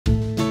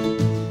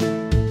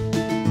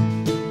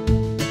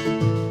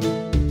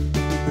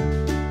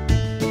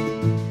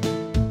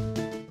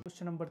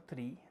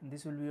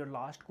this will be your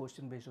last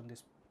question based on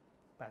this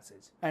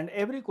passage. And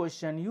every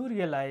question you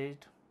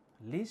realized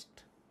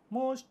least,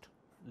 most,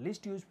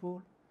 least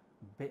useful,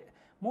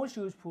 most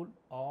useful,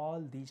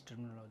 all these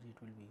terminology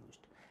it will be used,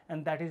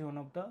 and that is one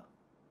of the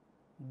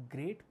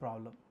great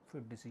problem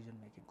for decision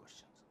making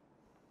questions.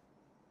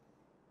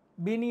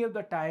 Many of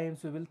the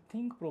times we will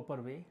think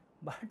proper way,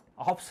 but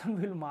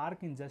option will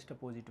mark in just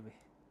opposite way.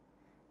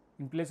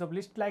 In place of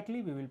least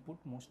likely, we will put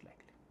most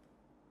likely.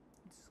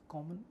 It's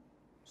common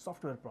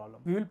software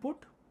problem. We will put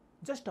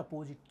just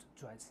opposite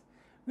choice.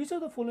 Which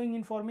of the following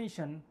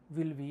information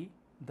will be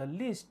the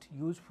least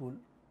useful?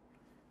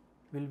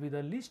 Will be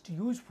the least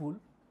useful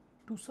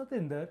to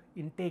Satyendra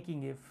in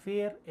taking a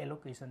fair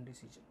allocation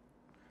decision.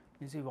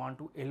 Means we want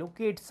to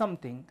allocate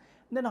something,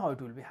 then how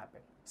it will be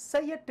happen.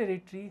 Sayat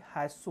territory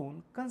has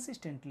shown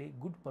consistently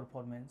good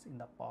performance in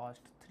the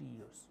past 3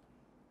 years.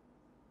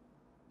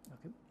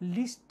 Okay.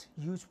 Least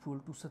useful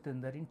to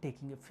Satyendra in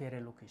taking a fair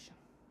allocation.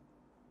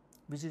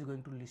 Which is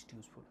going to least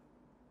useful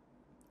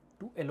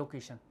to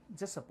allocation.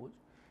 Just suppose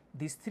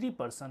these 3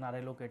 persons are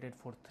allocated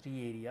for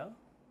 3 area,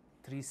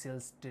 3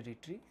 sales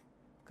territory,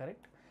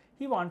 correct?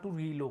 He want to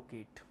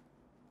relocate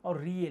or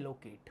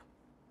reallocate.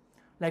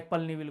 Like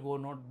Palni will go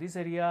not this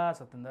area,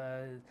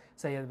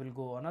 Sayed will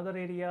go another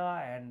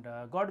area, and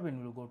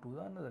Godwin will go to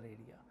another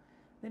area.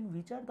 Then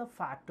which are the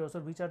factors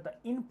or which are the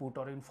input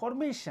or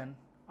information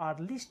are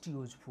least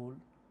useful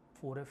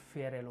for a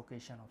fair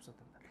allocation of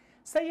Satyendra?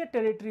 Sayed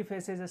territory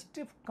faces a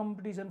stiff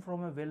competition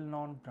from a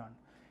well-known brand.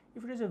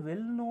 If it is a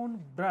well-known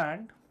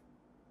brand,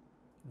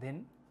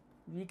 then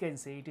we can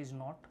say it is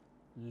not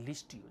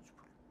least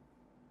useful.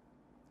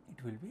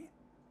 It will be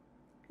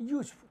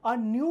useful. A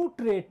new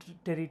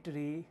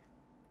territory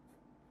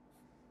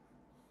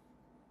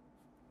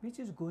which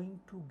is going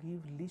to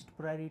give least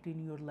priority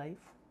in your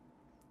life,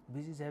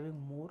 which is having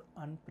more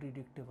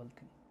unpredictable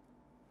thing.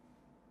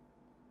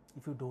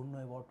 If you don't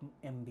know about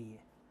MBA,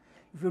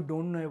 if you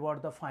don't know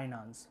about the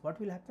finance, what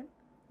will happen?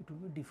 It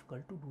will be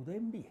difficult to do the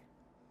MBA.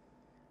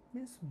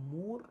 Means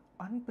more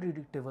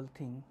unpredictable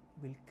thing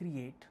will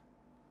create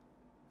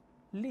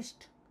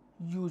least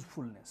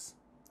usefulness.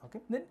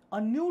 Okay. Then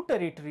a new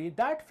territory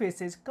that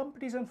faces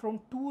competition from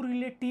 2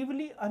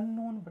 relatively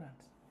unknown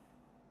brands.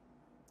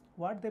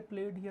 What they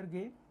played here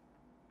game?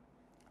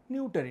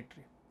 New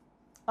territory,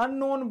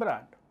 unknown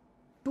brand,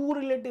 2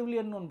 relatively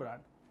unknown brand.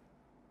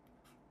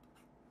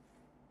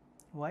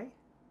 Why?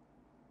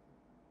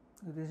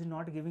 This is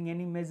not giving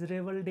any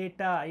measurable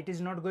data. It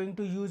is not going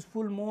to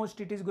useful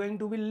most. It is going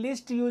to be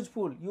least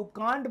useful. You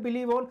can't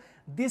believe on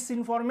this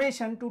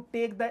information to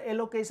take the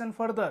allocation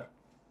further.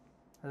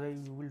 Otherwise,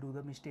 you will do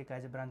the mistake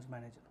as a branch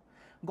manager.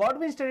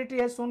 Godwin's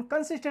territory has shown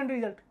consistent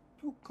result.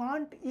 You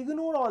can't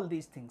ignore all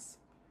these things.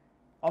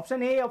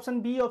 Option A,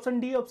 option B, option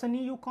D, option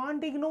E, you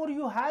can't ignore.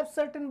 You have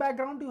certain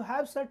background, you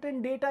have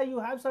certain data, you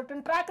have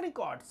certain track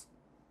records.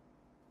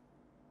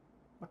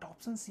 But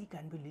option C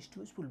can be least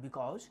useful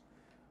because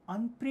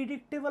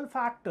unpredictable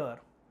factor,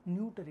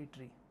 new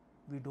territory,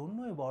 we don't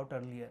know about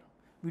earlier.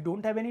 We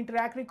don't have any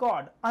track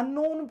record.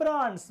 Unknown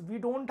brands, we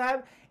don't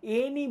have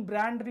any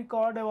brand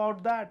record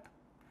about that.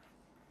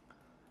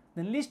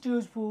 Then least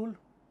useful,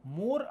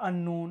 more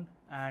unknown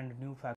and new factor.